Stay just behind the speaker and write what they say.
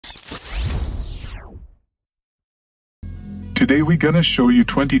Today we gonna show you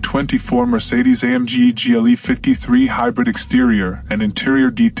 2024 Mercedes-AMG GLE 53 hybrid exterior and interior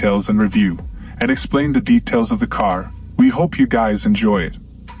details and review, and explain the details of the car. We hope you guys enjoy it.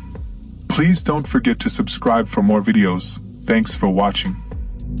 Please don't forget to subscribe for more videos. Thanks for watching.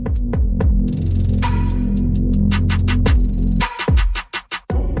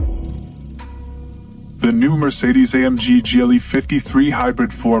 The new Mercedes-AMG GLE 53 Hybrid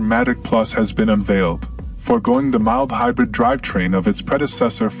 4MATIC Plus has been unveiled, foregoing the mild hybrid drivetrain of its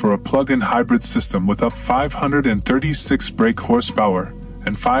predecessor for a plug-in hybrid system with up 536 brake horsepower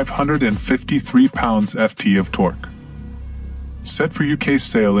and 553 pounds-ft of torque. Set for UK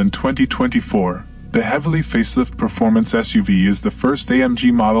sale in 2024, the heavily facelift performance SUV is the first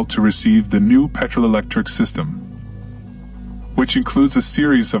AMG model to receive the new petrol-electric system, which includes a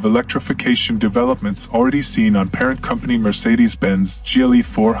series of electrification developments already seen on parent company Mercedes-Benz GLE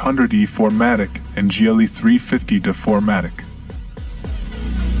 400e 4MATIC and GLE 350 4MATIC.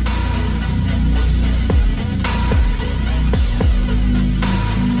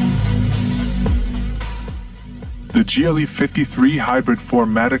 The GLE 53 Hybrid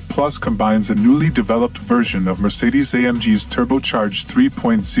 4MATIC Plus combines a newly developed version of Mercedes-AMG's turbocharged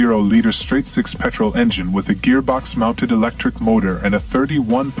 3.0-liter straight-six petrol engine with a gearbox-mounted electric motor and a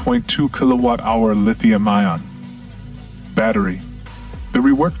 31.2 kWh lithium-ion battery. The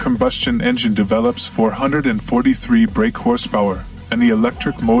reworked combustion engine develops 443 brake horsepower, and the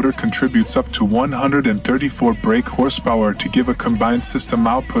electric motor contributes up to 134 brake horsepower to give a combined system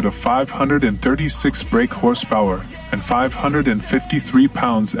output of 536 brake horsepower and 553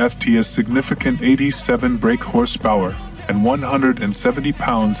 pounds-ft, a significant 87 brake horsepower and 170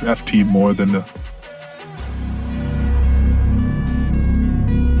 pounds-ft more than the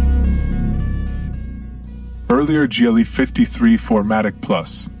earlier GLE 53 4MATIC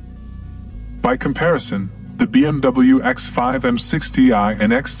Plus. By comparison, the BMW X5 M60i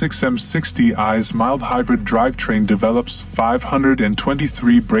and X6 M60i's mild hybrid drivetrain develops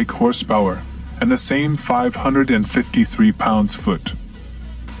 523 brake horsepower and the same 553 pounds-ft.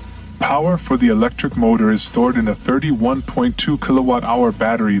 Power for the electric motor is stored in a 31.2 kWh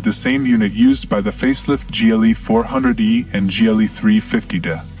battery, the same unit used by the facelift GLE 400e and GLE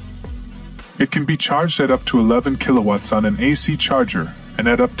 350d. It can be charged at up to 11 kilowatts on an AC charger and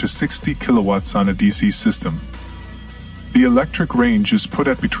at up to 60 kilowatts on a DC system. The electric range is put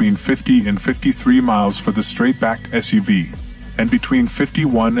at between 50 and 53 miles for the straight-backed SUV, and between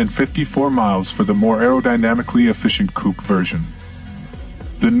 51 and 54 miles for the more aerodynamically efficient coupe version.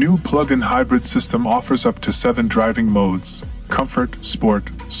 The new plug-in hybrid system offers up to 7 driving modes: Comfort, Sport,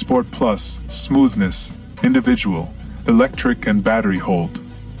 Sport Plus, Smoothness, Individual, Electric and Battery Hold.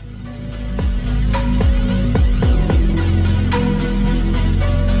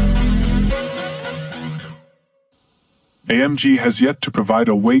 AMG has yet to provide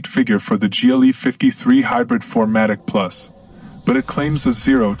a weight figure for the GLE 53 Hybrid 4MATIC Plus, but it claims a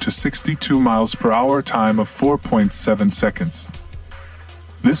 0 to 62 miles per hour time of 4.7 seconds.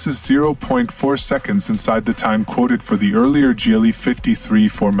 This is 0.4 seconds inside the time quoted for the earlier GLE 53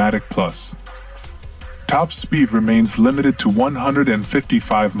 4MATIC Plus. Top speed remains limited to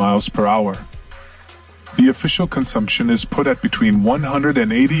 155 miles per hour. The official consumption is put at between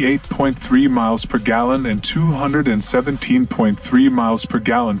 188.3 miles per gallon and 217.3 miles per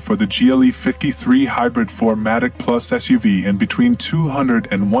gallon for the GLE 53 Hybrid 4MATIC Plus SUV and between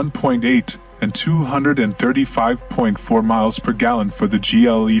 201.8 and 235.4 miles per gallon for the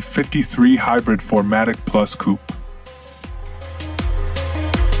GLE 53 Hybrid 4MATIC Plus Coupe.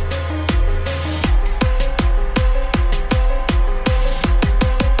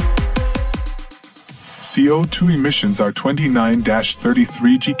 CO2 emissions are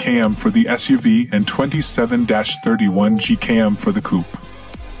 29-33 GkM for the SUV and 27-31 GkM for the coupe.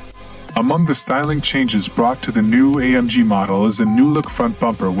 Among the styling changes brought to the new AMG model is a new look front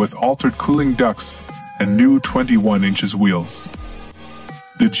bumper with altered cooling ducts and new 21-inch wheels.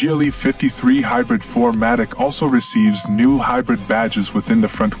 The GLE 53 Hybrid 4MATIC also receives new hybrid badges within the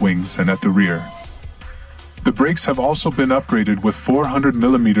front wings and at the rear. The brakes have also been upgraded with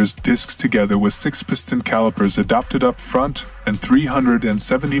 400mm discs together with 6-piston calipers adopted up front and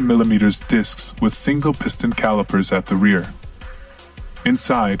 370mm discs with single-piston calipers at the rear.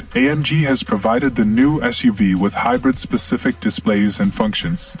 Inside, AMG has provided the new SUV with hybrid-specific displays and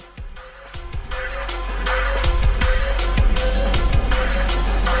functions.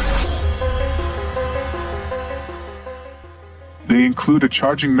 They include a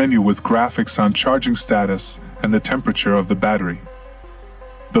charging menu with graphics on charging status and the temperature of the battery.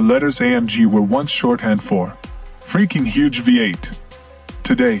 The letters AMG were once shorthand for freaking huge V8.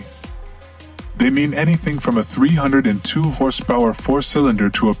 Today, They mean anything from a 302 horsepower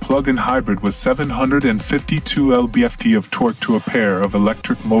four-cylinder to a plug-in hybrid with 752 lb-ft of torque to a pair of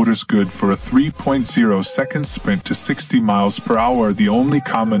electric motors good for a 3.0-second sprint to 60 miles per hour, the only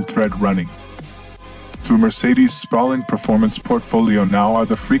common thread running through Mercedes' sprawling performance portfolio now are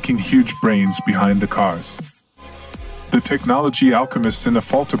the freaking huge brains behind the cars. The technology alchemists in a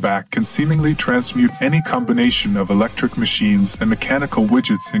falterback can seemingly transmute any combination of electric machines and mechanical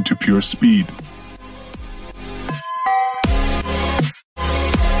widgets into pure speed.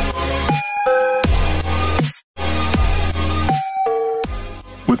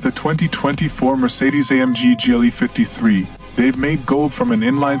 With the 2024 Mercedes-AMG GLE 53, they've made gold from an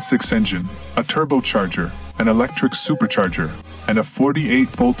inline-six engine, a turbocharger, an electric supercharger, and a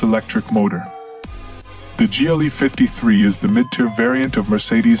 48-volt electric motor. The GLE 53 is the mid-tier variant of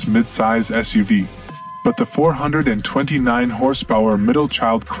Mercedes' mid-size SUV, but the 429 horsepower middle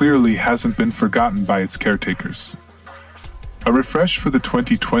child clearly hasn't been forgotten by its caretakers. A refresh for the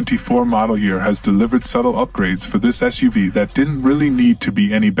 2024 model year has delivered subtle upgrades for this SUV that didn't really need to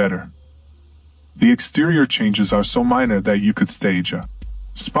be any better. The exterior changes are so minor that you could stage a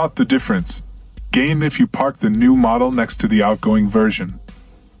 "spot the difference" game if you park the new model next to the outgoing version.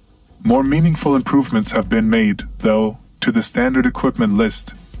 More meaningful improvements have been made, though, to the standard equipment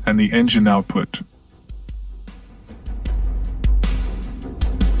list and the engine output.